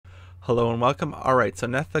Hello and welcome. Alright, so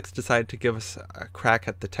Netflix decided to give us a crack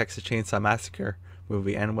at the Texas Chainsaw Massacre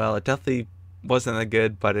movie, and well, it definitely wasn't that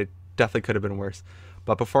good, but it definitely could have been worse.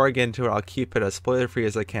 But before I get into it, I'll keep it as spoiler-free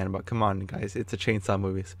as I can, but come on guys, it's a chainsaw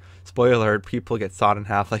movie. Spoiler alert, people get sawed in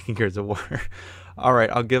half like in Gears of War. Alright,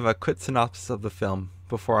 I'll give a quick synopsis of the film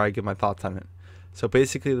before I give my thoughts on it. So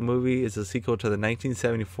basically the movie is a sequel to the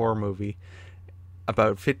 1974 movie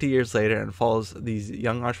about 50 years later and follows these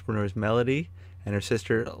young entrepreneurs Melody and her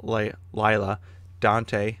sister Lila,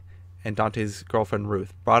 Dante, and Dante's girlfriend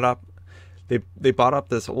Ruth. They bought up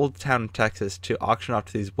this old town in Texas to auction off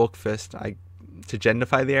to these wolfists to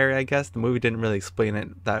gentrify the area, I guess. The movie didn't really explain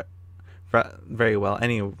it that very well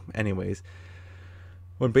anyways.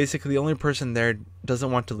 When basically the only person there doesn't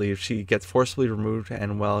want to leave, she gets forcibly removed,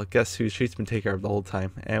 and well, guess who she's been taking care of the whole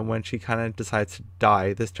time. And when she kind of decides to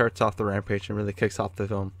die, this starts off the rampage and really kicks off the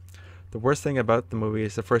film. The worst thing about the movie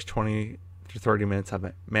is the first 20 to 30 minutes of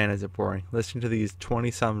it. Man, is it boring. Listening to these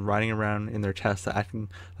 20-some riding around in their Tesla acting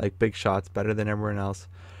like big shots, better than everyone else,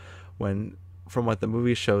 when from what the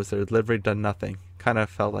movie shows, they've literally done nothing. Kind of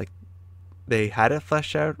felt like they had it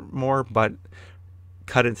fleshed out more, but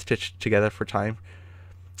cut and stitched together for time.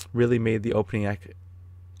 Really made the opening act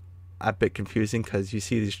a bit confusing, because you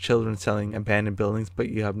see these children selling abandoned buildings, but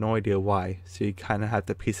you have no idea why, so you kind of have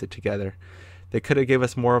to piece it together. They could have gave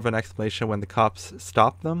us more of an explanation when the cops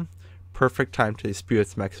stopped them. Perfect time to spew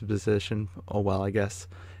some exposition. Oh well, I guess.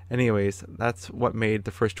 Anyways, that's what made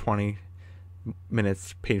the first 20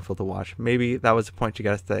 minutes painful to watch. Maybe that was the point to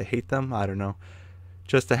get us to hate them. I don't know.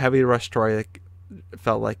 Just a heavy rush story that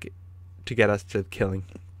felt like to get us to killing.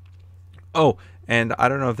 Oh, and I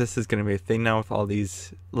don't know if this is going to be a thing now with all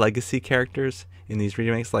these legacy characters in these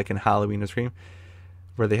remakes, like in Halloween and Scream,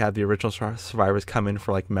 where they have the original survivors come in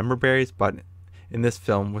for like member berries, but in this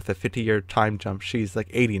film with a 50-year time jump, she's like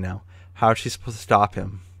 80 now. How is she supposed to stop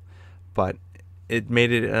him? But it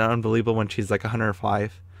made it unbelievable when she's like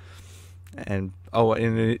 105. And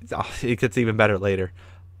it gets even better later.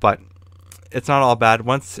 But it's not all bad.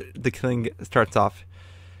 Once the killing starts off,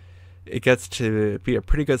 it gets to be a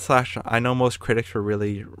pretty good slash. I know most critics were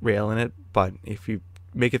really railing it, but if you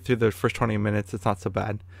make it through the first 20 minutes, it's not so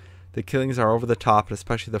bad. The killings are over the top,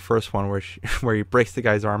 especially the first one where he breaks the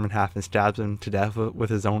guy's arm in half and stabs him to death with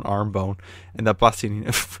his own arm bone. And the busting,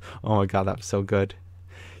 oh my god, that was so good.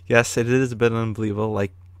 Yes, it is a bit unbelievable.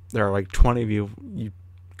 Like, there are like 20 of you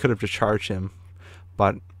could have just charged him.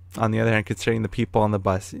 But on the other hand, considering the people on the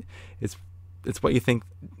bus, it's what you think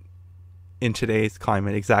in today's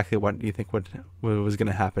climate, exactly what you think was going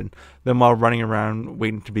to happen. Them all running around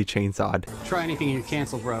waiting to be chainsawed. Try anything and you're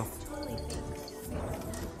canceled, bro.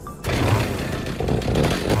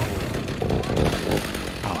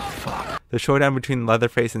 The showdown between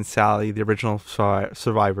Leatherface and Sally, the original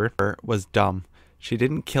survivor, was dumb. She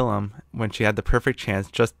didn't kill him when she had the perfect chance,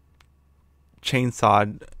 just got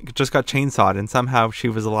chainsawed, and somehow she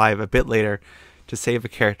was alive a bit later to save a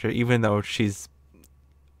character, even though she's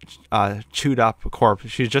chewed up corpse.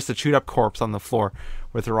 She's just a chewed up corpse on the floor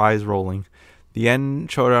with her eyes rolling. The end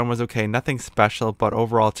showdown was okay, nothing special, but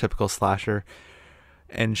overall typical slasher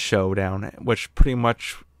and showdown, which pretty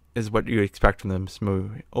much is what you expect from this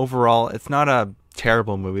movie. Overall, it's not a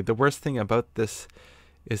terrible movie. The worst thing about this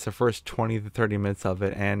is the first 20 to 30 minutes of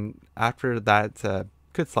it, and after that, it's a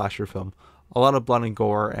good slasher film. A lot of blood and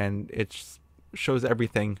gore, and it shows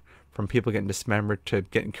everything from people getting dismembered to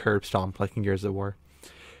getting curb stomped like in Gears of War.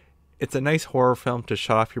 It's a nice horror film to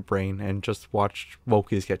shut off your brain and just watch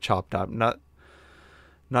Wokies get chopped up. Not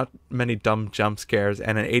many dumb jump scares,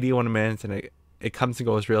 and in 81 minutes, and it comes and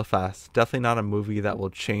goes real fast. Definitely not a movie that will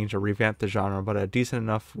change or revamp the genre, but a decent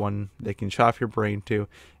enough one that can shut off your brain to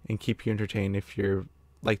and keep you entertained if you're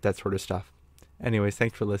like that sort of stuff. Anyways,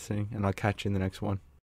 thanks for listening, and I'll catch you in the next one.